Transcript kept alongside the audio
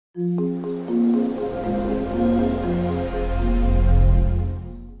Good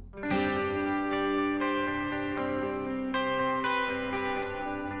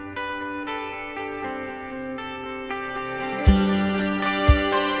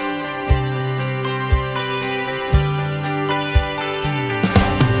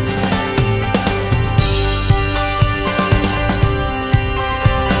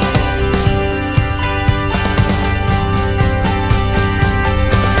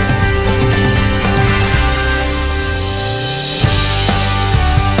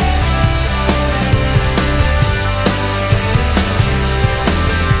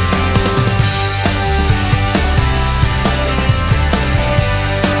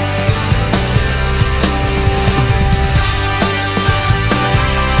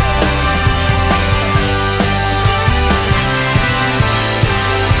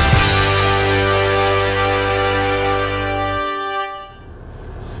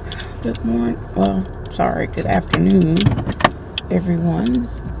morning. Well, sorry. Good afternoon, everyone.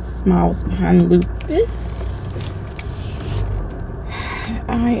 Smiles behind Lupus.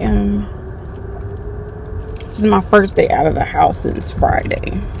 This is my first day out of the house since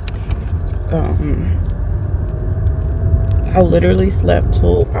Friday. I literally slept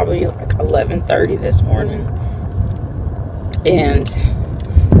till probably like 11:30 this morning, and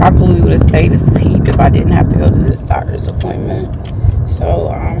probably would have stayed asleep if I didn't have to go to this doctor's appointment. So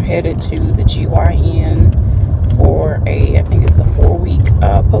I'm headed to the GYN for I think it's a 4-week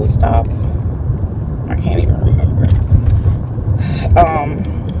post-op. I can't even remember.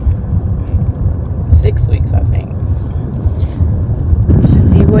 6 weeks, I think. To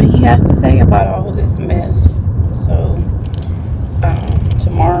see what he has to say about all this mess. So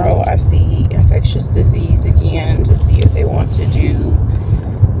tomorrow I see infectious disease again to see if they want to do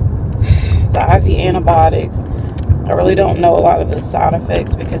the IV antibiotics. I really don't know a lot of the side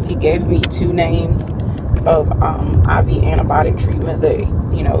effects because he gave me 2 names of IV antibiotic treatment that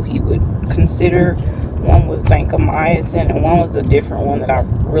he would consider. One was vancomycin and one was a different one that I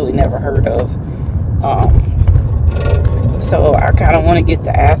really never heard of. So I kind of want to get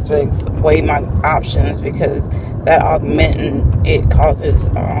the aspects, weigh my options, because that Augmentin, it causes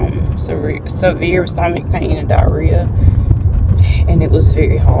severe stomach pain and diarrhea, and it was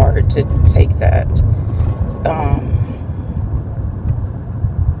very hard to take that.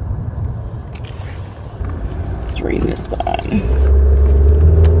 Reading this sign.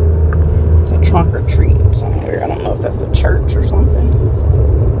 It's a trunk or treat somewhere. I don't know if that's a church or something.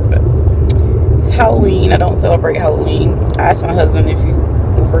 But it's Halloween. I don't celebrate Halloween. I asked my husband if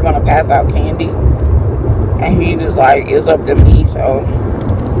we're gonna pass out candy, and he was like, "It's up to me." So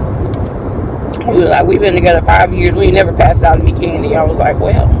he was like, "We've been together 5 years. We ain't never passed out any candy." I was like,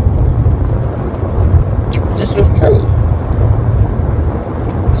 "Well, this is true."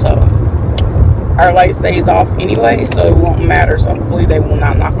 So our light stays off anyway, so it won't matter. So hopefully they will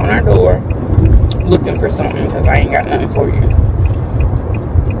not knock on our door looking for something, because I ain't got nothing for you.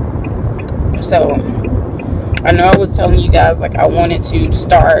 So I know I was telling you guys, like, I wanted to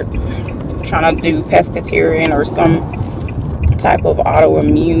start trying to do pescatarian or some type of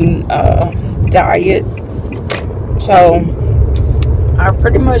autoimmune diet. So I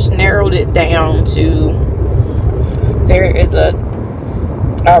pretty much narrowed it down to, there is a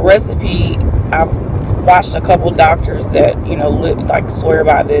recipe. I've watched a couple doctors that swear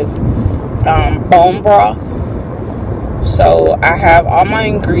by this bone broth. So I have all my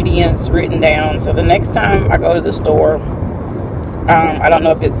ingredients written down, so the next time I go to the store, I don't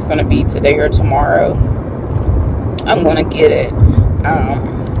know if it's going to be today or tomorrow, I'm going to get it,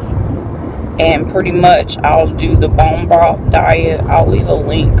 and pretty much I'll do the bone broth diet. I'll leave a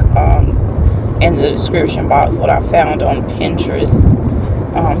link in the description box what I found on Pinterest,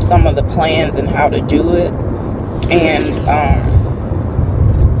 some of the plans and how to do it. And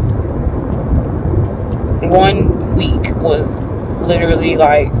 1 week was literally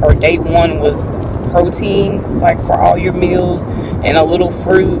or day 1 was proteins, for all your meals, and a little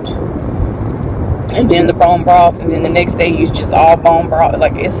fruit, and then the bone broth, and then the next day is just all bone broth.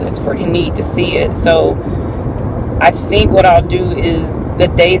 It's pretty neat to see it. So I think what I'll do is, the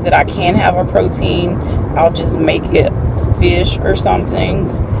days that I can have a protein, I'll just make it fish or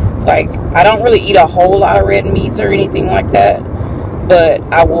something. I don't really eat a whole lot of red meats or anything like that, but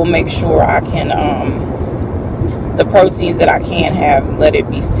I will make sure I can, the proteins that I can have, let it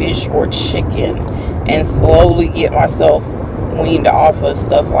be fish or chicken, and slowly get myself weaned off of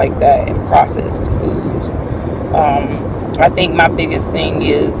stuff like that and processed foods. I think my biggest thing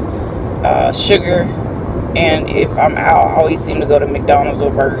is sugar. and if I'm out, I always seem to go to McDonald's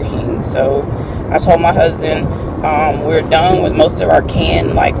or Burger King. So I told my husband we're done with most of our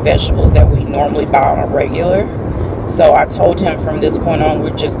canned like vegetables that we normally buy on a regular. So I told him from this point on,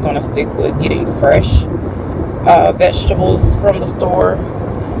 we're just going to stick with getting fresh vegetables from the store.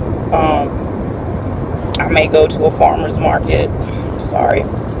 I may go to a farmer's market. Sorry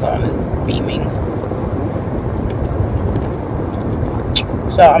if the sun is beaming.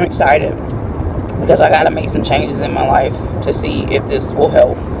 So I'm excited because I got to make some changes in my life to see if this will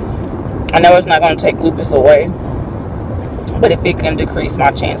help. I know it's not going to take lupus away, but if it can decrease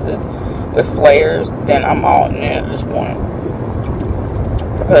my chances with flares, then I'm all in at this point.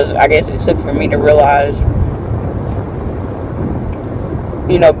 Because I guess it took for me to realize,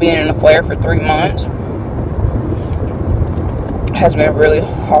 you know, being in a flare for 3 months has been really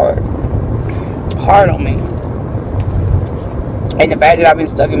hard on me. And the fact that I've been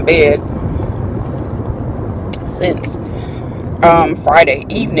stuck in bed since Friday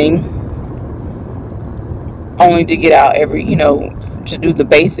evening, only to get out every, you know, to do the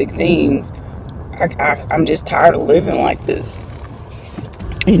basic things. I'm just tired of living like this.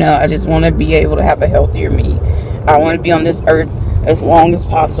 You know, I just want to be able to have a healthier me. I want to be on this earth as long as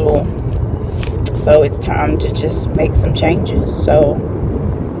possible. So it's time to just make some changes. So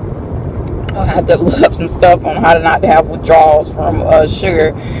I'll have to look up some stuff on how to not have withdrawals from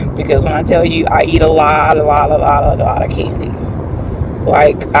sugar, because when I tell you I eat a lot of candy.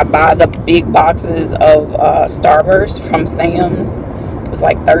 Like, I buy the big boxes of Starburst from Sam's. It's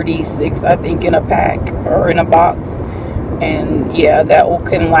like 36, I think, in a pack or in a box. And yeah, that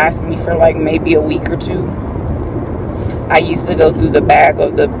can last me for like maybe a week or two. I used to go through the bags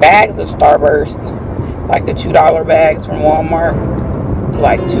of Starburst, like the $2 bags from Walmart,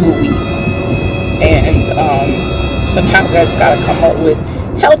 like 2 a week. And so now I just gotta come up with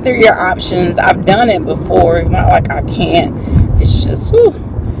healthier options. I've done it before. It's not like I can't. It's just,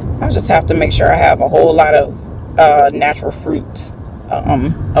 I just have to make sure I have a whole lot of natural fruits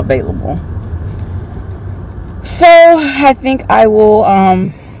available. So I think I will,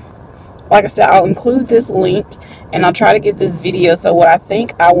 like I said, I'll include this link and I'll try to get this video. So what I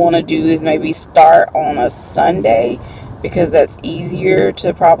think I want to do is maybe start on a Sunday, because that's easier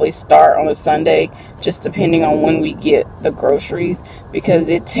to probably start on a Sunday, just depending on when we get the groceries, because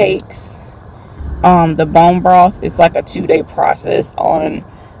it takes the bone broth. It's like a 2-day process on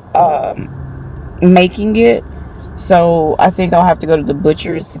making it. So I think I'll have to go to the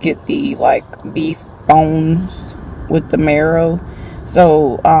butcher's to get the like beef bones with the marrow.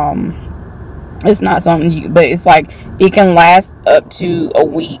 So it's not something but it's like it can last up to a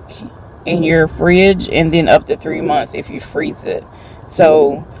week in your fridge, and then up to 3 months if you freeze it.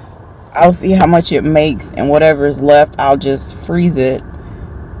 So I'll see how much it makes, and whatever is left I'll just freeze it,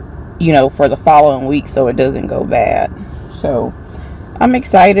 you know, for the following week so it doesn't go bad. So I'm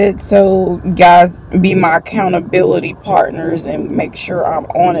excited. So guys, be my accountability partners and make sure I'm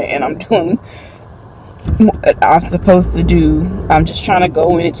on it and I'm doing what I'm supposed to do. I'm just trying to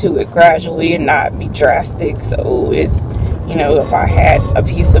go into it gradually and not be drastic. So if, you know, if I had a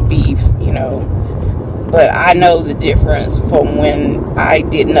piece of beef, you know, but I know the difference from when I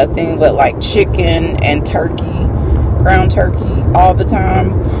did nothing but like chicken and turkey, ground turkey all the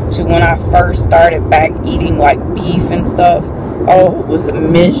time, to when I first started back eating like beef and stuff. Oh, it was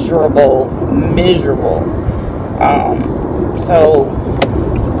miserable. So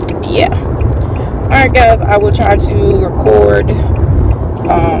yeah. Alright guys, I will try to record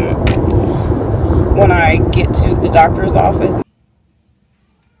when I get to the doctor's office.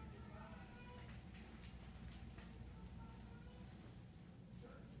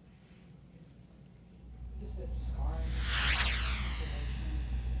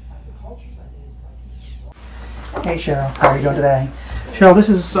 Hey Cheryl, how are you doing today? Cheryl, this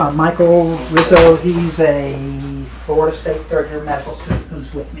is Michael Rizzo. He's a Florida State third-year medical student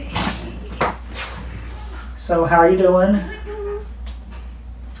who's with me. So how are you doing?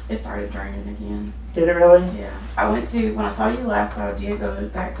 It started draining again. Did it really? Yeah. When I saw you last, I did go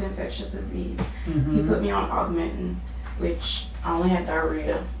back to infectious disease. Mm-hmm. He put me on Augmentin, which I only had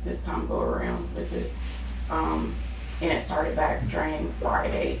diarrhea this time go around with it. And it started back draining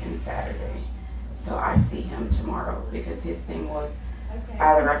Friday and Saturday. So I see him tomorrow, because his thing was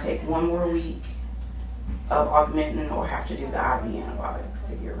either I take 1 more week of Augmentin or have to do the IV antibiotics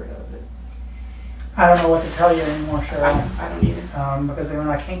to get rid of it. I don't know what to tell you anymore, Cheryl. I don't either. Because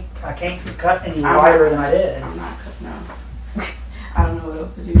I can't cut any wider than I did. I'm not cut, no. I don't know what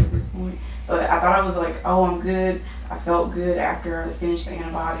else to do at this point. But I thought I was like, oh, I'm good. I felt good after I finished the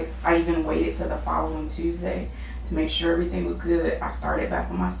antibiotics. I even waited till the following Tuesday to make sure everything was good. I started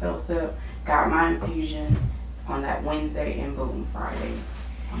back on my CellCept, got my infusion on that Wednesday, and boom, Friday.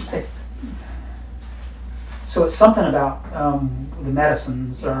 So it's something about the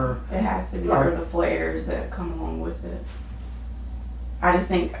medicines, or it has to be, or the flares that come along with it. I just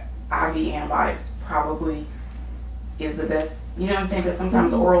think IV antibiotics probably is the best. You know what I'm saying? Because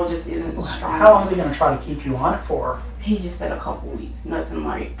sometimes oral just isn't as strong. How long is he going to try to keep you on it for? He just said a couple weeks. Nothing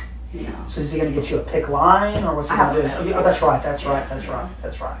like, you know. So is he going to get you a PICC line, or what's he going to do? Oh, that's right. That's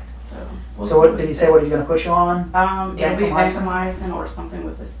right. So what did he say? What he's going to put you on? It'll be vancomycin or something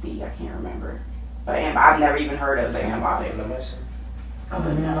with a C. I can't remember. But I've never even heard of the antibiotic.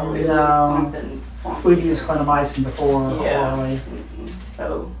 No, it was something funky. We've used clindamycin before orally.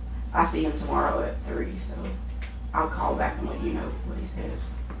 So I see him tomorrow at 3. So I'll call back and let you know what he says.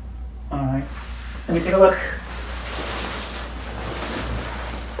 All right. Let me take a look.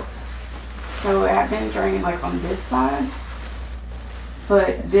 So I've been draining like on this side,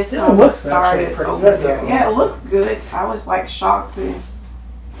 but this still looks started pretty good though. Yeah, it looks good. I was like shocked too.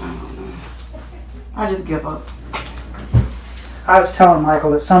 I don't know. I just give up. I was telling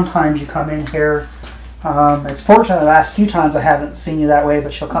Michael that sometimes you come in here. It's fortunate the last few times I haven't seen you that way,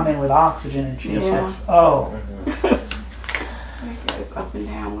 but she'll come in with oxygen and she just looks, oh. It's up and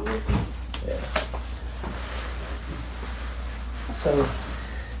down with Lupus. Yeah. So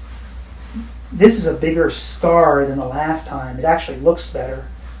this is a bigger scar than the last time. It actually looks better.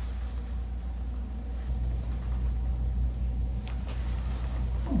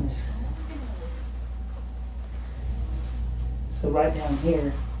 So right down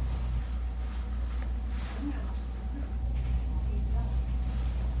here.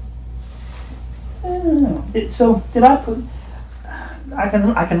 I don't know. So did I put? I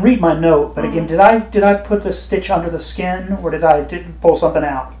can read my note, but again, did I put the stitch under the skin, or did I pull something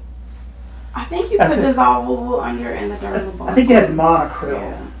out? I think you put dissolvable under and the dermal. I think you had monocryl.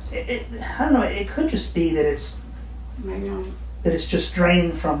 Yeah. I don't know. It could just be that it's that it's just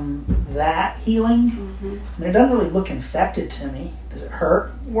draining from that healing. Mm-hmm. I mean, it doesn't really look infected to me. Does it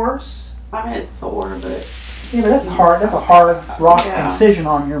hurt worse? I mean, it's sore, but yeah, but that's hard. That's a hard rock incision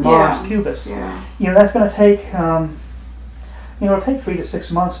on your mons pubis. Yeah. You know, that's going to take. It'll take 3 to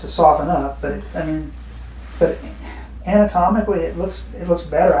 6 months to soften up. But but anatomically, it looks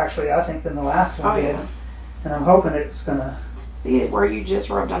better actually. I think than the last one did. Yeah. And I'm hoping it's gonna. See it where you just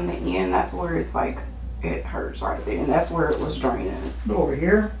rubbed on the end. That's where it's like it hurts right there, and that's where it was draining. Over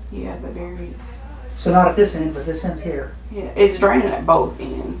here. Yeah, the very. So not at this end, but this end here. Yeah, it's draining at both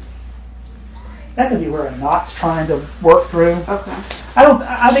ends. That could be where a knot's trying to work through. Okay.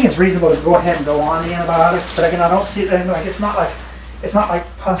 I think it's reasonable to go ahead and go on the antibiotics, but again, I don't see it like it's not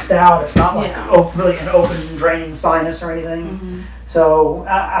like pussed out. It's not like really an open draining sinus or anything. Mm-hmm. So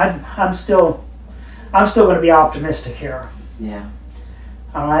I'm still going to be optimistic here. Yeah.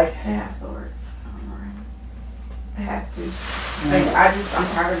 All right. It has to work. It has to. Like I'm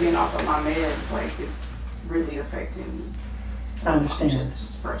tired of being off of my meds. Like it's really affecting me. So I understand. I'm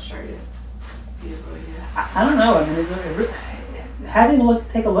just frustrated. It is what it is. I don't know. I mean,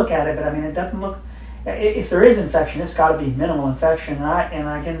 take a look at it, but I mean, it doesn't look. If there is infection, it's got to be minimal infection, and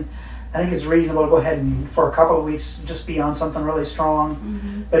I think it's reasonable to go ahead and for a couple of weeks just be on something really strong.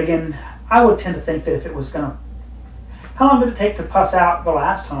 Mm-hmm. But again, I would tend to think that if it was gonna, how long did it take to pus out the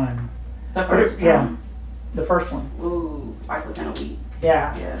last time? The first time? Yeah, the first one. Ooh, like within a week.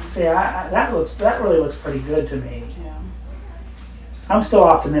 Yeah. Yeah. See, that really looks pretty good to me. Yeah. I'm still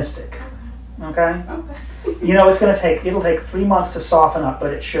optimistic. Okay. Okay. You know, it'll take 3 months to soften up,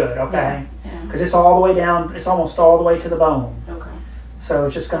 but it should. Okay. Yeah. Because it's all the way down. It's almost all the way to the bone. Okay. So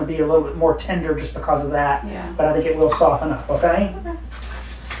it's just going to be a little bit more tender just because of that. Yeah. But I think it will soften up. Okay. Okay.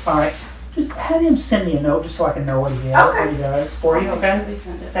 All right. Just have him send me a note just so I can know what he does for you. Okay.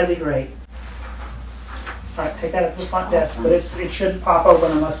 That'd be great. All right. Take that at the front desk, but it shouldn't pop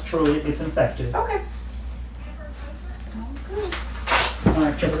open unless truly it gets infected. Okay. All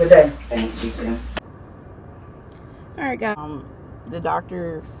right. Have a good day. Thanks. You too. All right, guys. The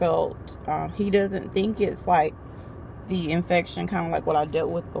doctor felt he doesn't think it's like the infection, kind of like what I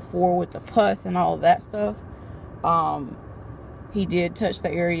dealt with before with the pus and all of that stuff. He did touch the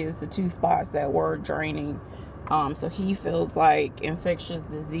areas, the 2 spots that were draining. So he feels like infectious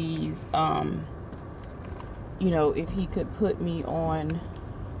disease. If he could put me on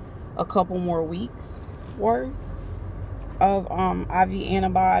a couple more weeks worth of IV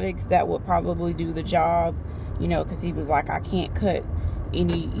antibiotics, that would probably do the job. Because he was like, I can't cut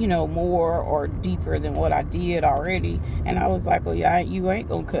any, more or deeper than what I did already. And I was like, well, yeah, you ain't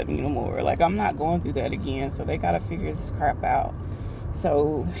gonna cut me no more. Like, I'm not going through that again. So they gotta figure this crap out.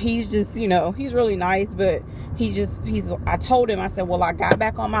 So he's just, you know, he's really nice, but I told him, I said, well, I got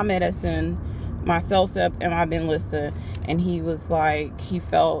back on my medicine, my Cellcept and my Benlysta, and he was like, he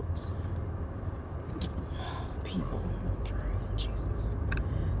felt,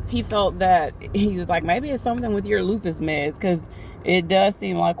 he felt that, he was like, maybe it's something with your lupus meds, because it does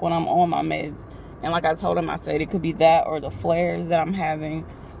seem like when I'm on my meds, and like I told him, I said it could be that or the flares that I'm having.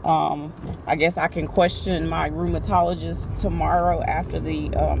 I guess I can question my rheumatologist tomorrow after the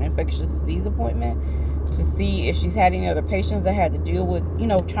infectious disease appointment to see if she's had any other patients that had to deal with, you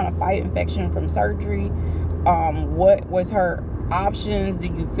know, trying to fight infection from surgery. What was her options?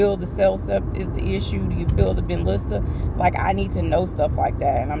 Do you feel the Cellcept is the issue? Do you feel the Benlysta? Like, I need to know stuff like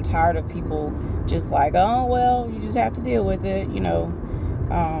that, and I'm tired of people just like, oh, well, you just have to deal with it, you know.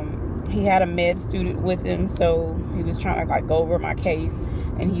 He had a med student with him, so he was trying to like go over my case,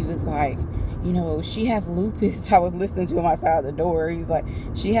 and he was like, you know, she has lupus. I was listening to him outside the door. He's like,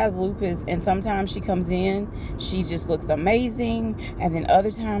 she has lupus, and sometimes she comes in, she just looks amazing, and then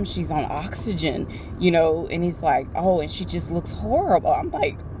other times she's on oxygen, you know. And he's like, oh, and she just looks horrible. I'm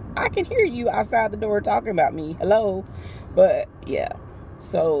like, I can hear you outside the door talking about me. Hello. But yeah,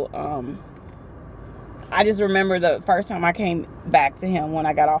 so I just remember the first time I came back to him when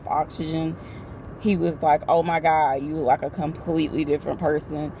I got off oxygen, he was like, oh my God, you look like a completely different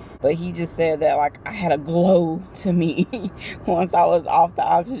person. But he just said that like I had a glow to me once I was off the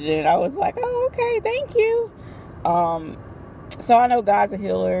oxygen. I was like, oh, okay, thank you. So I know God's a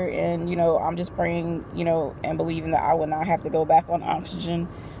healer, and, you know, I'm just praying, you know, and believing that I will not have to go back on oxygen,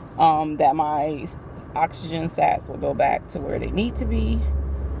 that my oxygen sats will go back to where they need to be.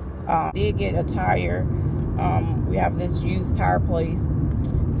 Did get a tire. We have this used tire place,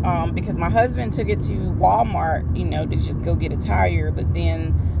 because my husband took it to Walmart, you know, to just go get a tire, but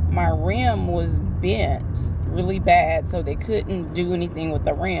then my rim was bent really bad, so they couldn't do anything with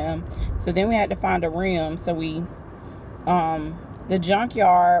the rim. So then we had to find a rim. So we the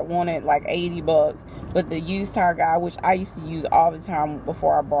junkyard wanted like $80, but the used tire guy, which I used to use all the time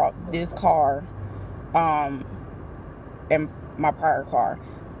before I bought this car, and my prior car,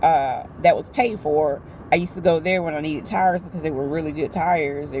 that was paid for, I used to go there when I needed tires because they were really good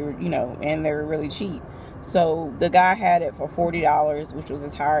tires. They were, you know, and they were really cheap. So the guy had it for $40, which was a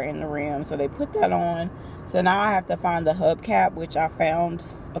tire and the rim. So they put that on. So now I have to find the hubcap, which I found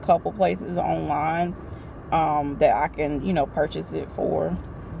a couple places online, that I can, you know, purchase it for.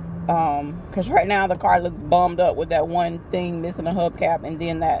 Because right now the car looks bummed up with that one thing missing a hubcap, and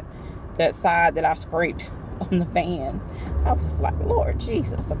then that side that I scraped on the van. I was like, Lord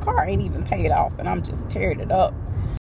Jesus, the car ain't even paid off, and I'm just tearing it up.